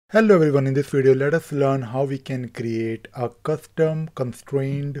Hello everyone, in this video let us learn how we can create a custom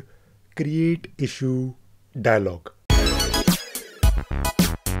constrained create issue dialog.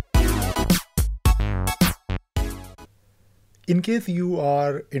 In case you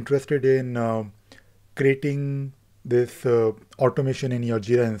are interested in creating this automation in your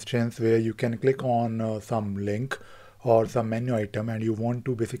Jira instance where you can click on some link or some menu item and you want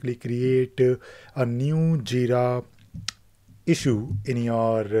to basically create a new Jira issue in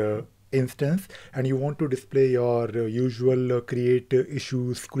your instance and you want to display your usual create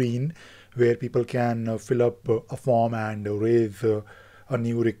issue screen where people can fill up a form and raise a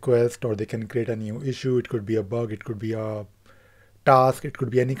new request, or they can create a new issue. It could be a bug, it could be a task, it could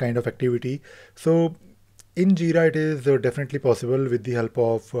be any kind of activity. So in Jira, it is definitely possible with the help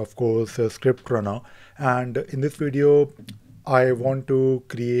of course, ScriptRunner. And in this video, I want to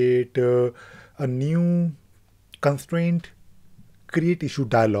create a new constraint create issue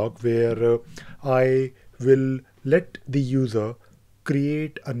dialog where I will let the user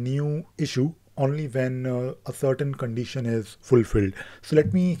create a new issue only when a certain condition is fulfilled. So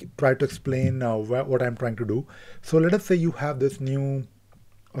let me try to explain what I'm trying to do. So let us say you have this new,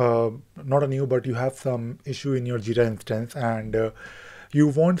 not a new, but you have some issue in your Jira instance and you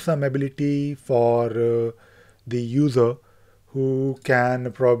want some ability for the user who can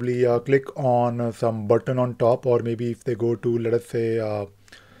probably click on some button on top, or maybe if they go to, let us say,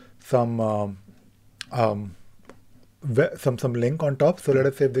 some um, some link on top. So let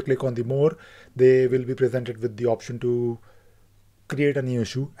us say if they click on the more, they will be presented with the option to create a new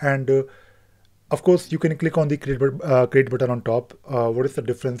issue. And of course, you can click on the create button on top. What is the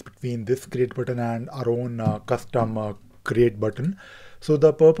difference between this create button and our own custom create button? So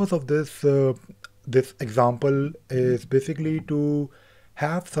the purpose of this example is basically to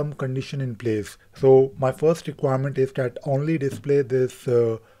have some condition in place. So my first requirement is that only display this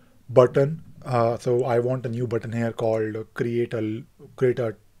button. So I want a new button here called create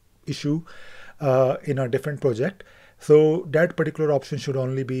a issue in a different project. So that particular option should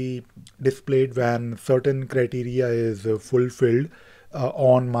only be displayed when certain criteria is fulfilled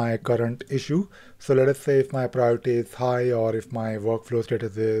on my current issue. So let us say if my priority is high, or if my workflow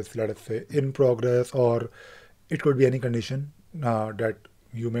status is, let us say, in progress, or it could be any condition that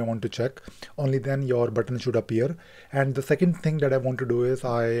you may want to check, only then your button should appear. And the second thing that I want to do is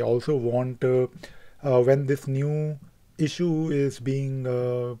I also want when this new issue is being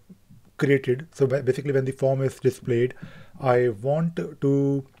created, so basically when the form is displayed, I want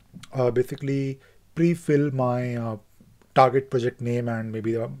to basically pre-fill my target project name and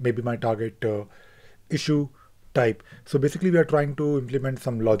maybe my target issue type. So basically we are trying to implement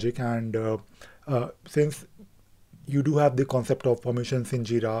some logic, and since you do have the concept of permissions in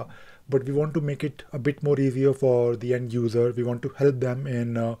Jira, but we want to make it a bit more easier for the end user. We want to help them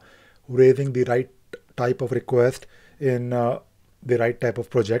in raising the right type of request in the right type of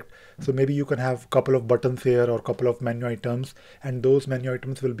project. So maybe you can have a couple of buttons here or a couple of menu items, and those menu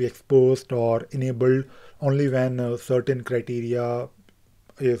items will be exposed or enabled only when certain criteria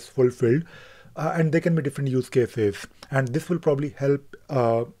is fulfilled. And there can be different use cases, and this will probably help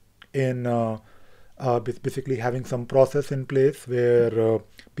in basically having some process in place where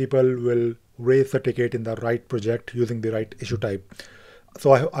people will raise the ticket in the right project using the right issue type.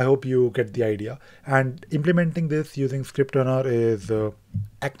 So I hope you get the idea. And implementing this using ScriptRunner is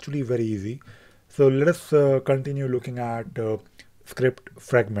actually very easy. So let us continue looking at script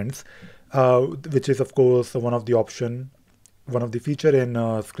fragments, which is of course one of the feature in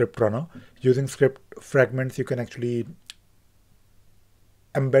ScriptRunner. Using script fragments, you can actually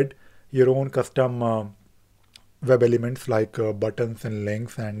embed your own custom web elements like buttons and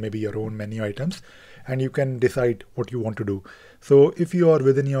links and maybe your own menu items, and you can decide what you want to do. So if you are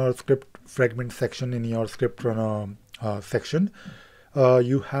within your script fragment section in your ScriptRunner section,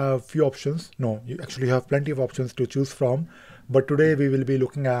 you have few options. No, you actually have plenty of options to choose from, but today we will be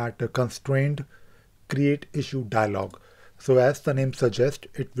looking at a constrained create issue dialog. So as the name suggests,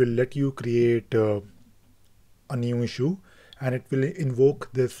 it will let you create a new issue, and it will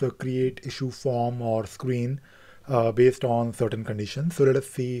invoke this create issue form or screen based on certain conditions. So let us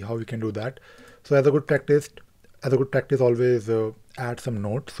see how we can do that. So as a good practice, always add some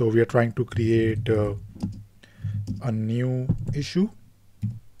notes. So we are trying to create a new issue,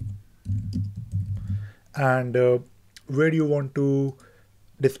 and where do you want to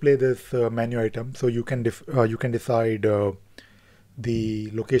display this menu item? So you can decide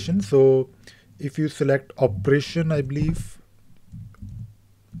the location. So if you select operation, I believe,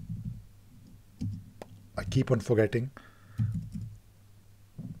 I keep on forgetting.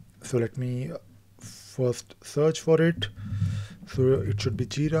 So let me first search for it. So it should be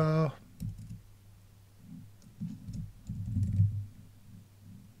Jira.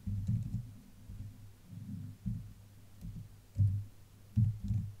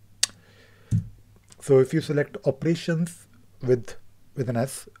 So if you select operations with an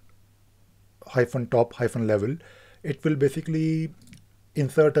S hyphen top hyphen level, it will basically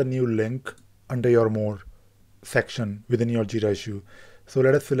insert a new link under your more section within your Jira issue. So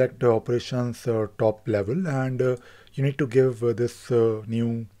let us select operations top level, and you need to give this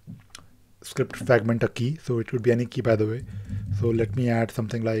new script fragment a key. So it could be any key, by the way. So let me add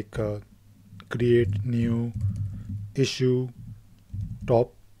something like create new issue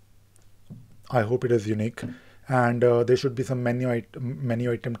top. I hope it is unique, and there should be some menu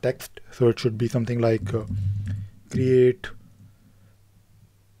item text. So it should be something like create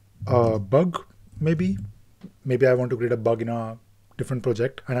a bug. Maybe I want to create a bug in a different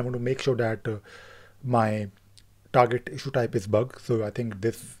project, and I want to make sure that my target issue type is bug. So I think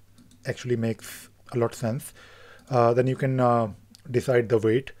this actually makes a lot of sense. Then you can decide the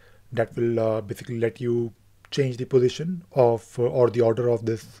weight that will basically let you change the position of or the order of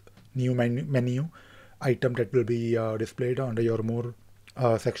this new menu item that will be displayed under your more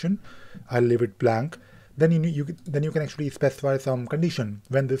section. I'll leave it blank. Then you can actually specify some condition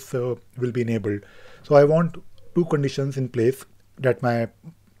when this will be enabled. So I want two conditions in place: that my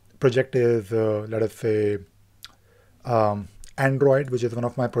project is let us say Android, which is one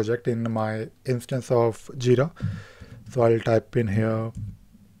of my project in my instance of Jira. So I'll type in here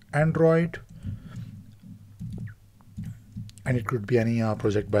Android, and it could be any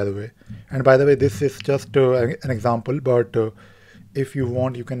project, by the way. And by the way, this is just an example, but if you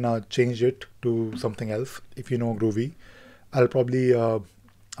want, you can change it to something else. If you know Groovy, I'll probably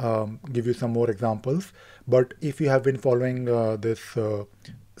give you some more examples. But if you have been following this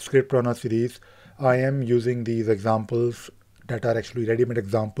ScriptRunner series, I am using these examples that are actually ready-made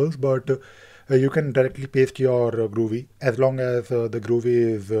examples, but you can directly paste your Groovy as long as the Groovy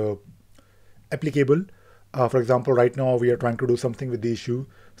is applicable. For example, right now we are trying to do something with the issue,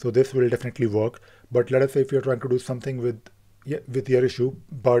 so this will definitely work. But let us say if you're trying to do something with your issue,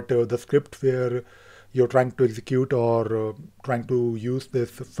 but the script where you're trying to execute or trying to use this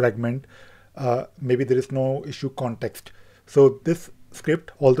fragment, maybe there is no issue context. So this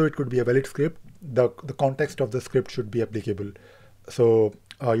script, although it could be a valid script, the context of the script should be applicable. So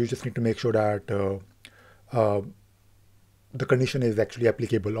you just need to make sure that the condition is actually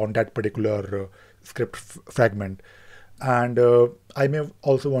applicable on that particular script fragment. And I may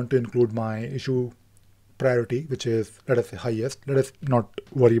also want to include my issue priority, which is, let us say, highest. Let us not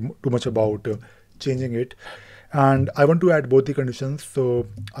worry too much about changing it. And I want to add both the conditions, so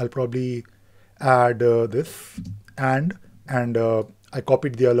I'll probably add this and I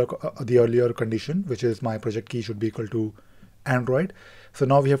copied the earlier condition, which is my project key should be equal to Android. So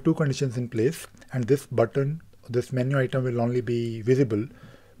now we have two conditions in place, and this button, this menu item, will only be visible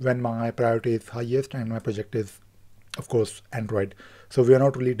when my priority is highest and my project is, of course, Android. So we are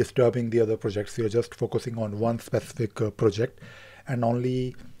not really disturbing the other projects. We are just focusing on one specific project and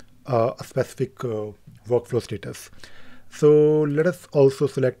only a specific workflow status. So let us also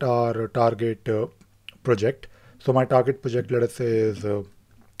select our target project. So my target project, let us say, is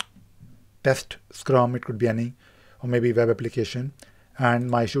test Scrum. It could be any, or maybe web application, and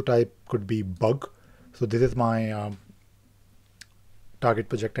my issue type could be bug. So this is my target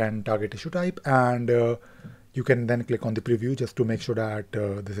project and target issue type, and you can then click on the preview just to make sure that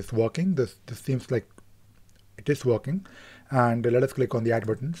this is working. This seems like it is working, and let us click on the add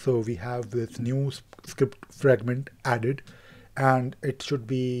button. So we have this new script fragment added, and it should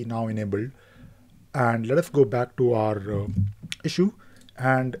be now enabled. And let us go back to our issue.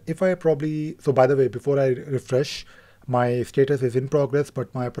 And if I probably, so by the way, before I refresh, my status is in progress,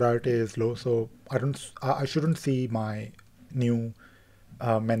 but my priority is low. So I shouldn't see my new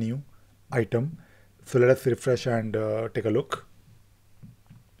menu item. So let us refresh and take a look.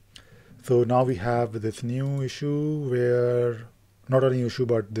 So now we have this new issue where, not a new issue,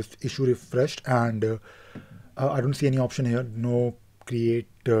 but this issue refreshed, and I don't see any option here, no create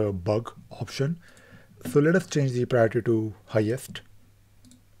bug option. So let us change the priority to highest,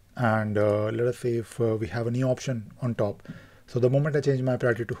 and let us say if we have a new option on top. So the moment I change my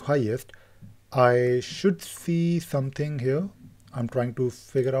priority to highest, I should see something here. I'm trying to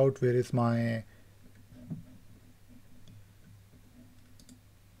figure out where is my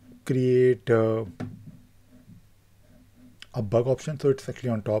create a bug option. So it's actually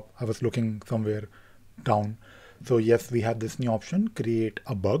on top. I was looking somewhere down. So yes, we have this new option, create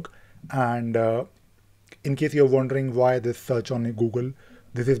a bug. And in case you're wondering why this search on Google,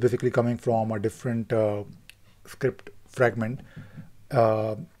 this is basically coming from a different script fragment,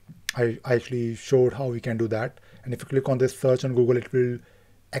 I actually showed how we can do that. And if you click on this search on Google, it will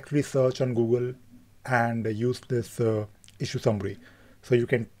actually search on Google and use this issue summary. So you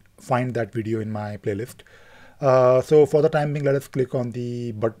can find that video in my playlist. So for the time being, let us click on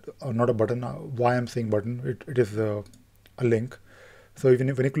the not a button. Why I'm saying button? It is a link. So even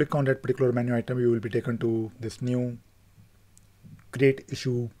when you click on that particular menu item, you will be taken to this new create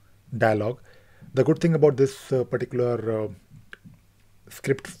issue dialog. The good thing about this particular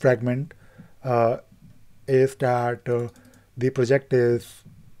script fragment is that the project is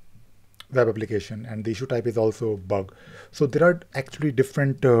web application and the issue type is also bug. So there are actually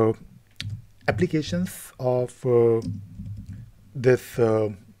different applications of this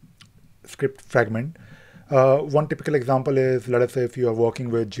script fragment. One typical example is, let us say, if you are working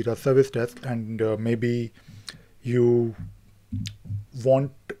with Jira service desk and maybe you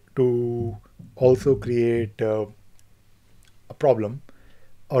want to also create a problem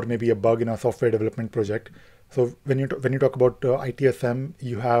or maybe a bug in a software development project. So when you talk about ITSM,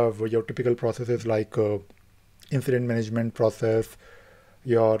 you have your typical processes like incident management process,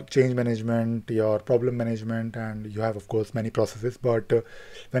 your change management, your problem management, and you have, of course, many processes. But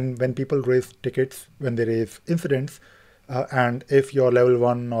when people raise tickets, when they raise incidents, and if your level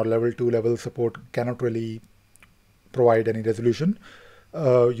 1 or level 2 level support cannot really provide any resolution,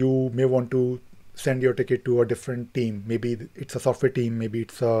 you may want to send your ticket to a different team. Maybe it's a software team, maybe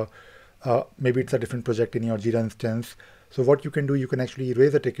it's a different project in your Jira instance. So what you can do, you can actually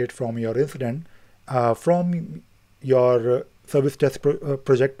raise a ticket from your incident, from your service desk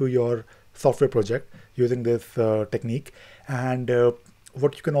project to your software project using this technique. And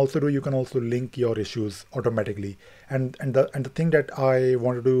what you can also do, you can also link your issues automatically. And the thing that I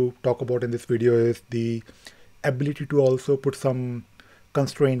wanted to talk about in this video is the ability to also put some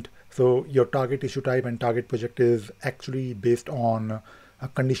constraint. So your target issue type and target project is actually based on a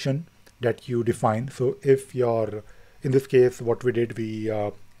condition that you define. So if you're, in this case, what we did, we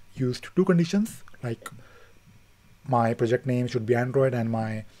used two conditions, like my project name should be Android and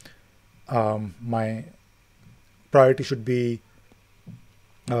my priority should be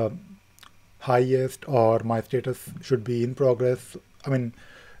highest, or my status should be in progress. I mean,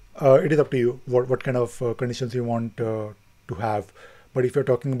 it is up to you what kind of conditions you want to have. But if you're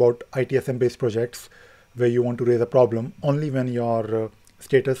talking about ITSM based projects where you want to raise a problem, only when your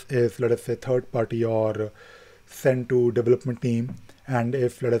status is, let us say, third party or sent to development team, and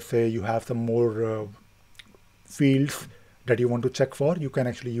if, let us say, you have some more fields that you want to check for, you can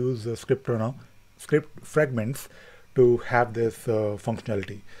actually use ScriptRunner, script fragments, to have this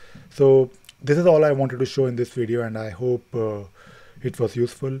functionality. So this is all I wanted to show in this video, and I hope it was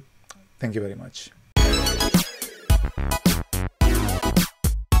useful. Thank you very much.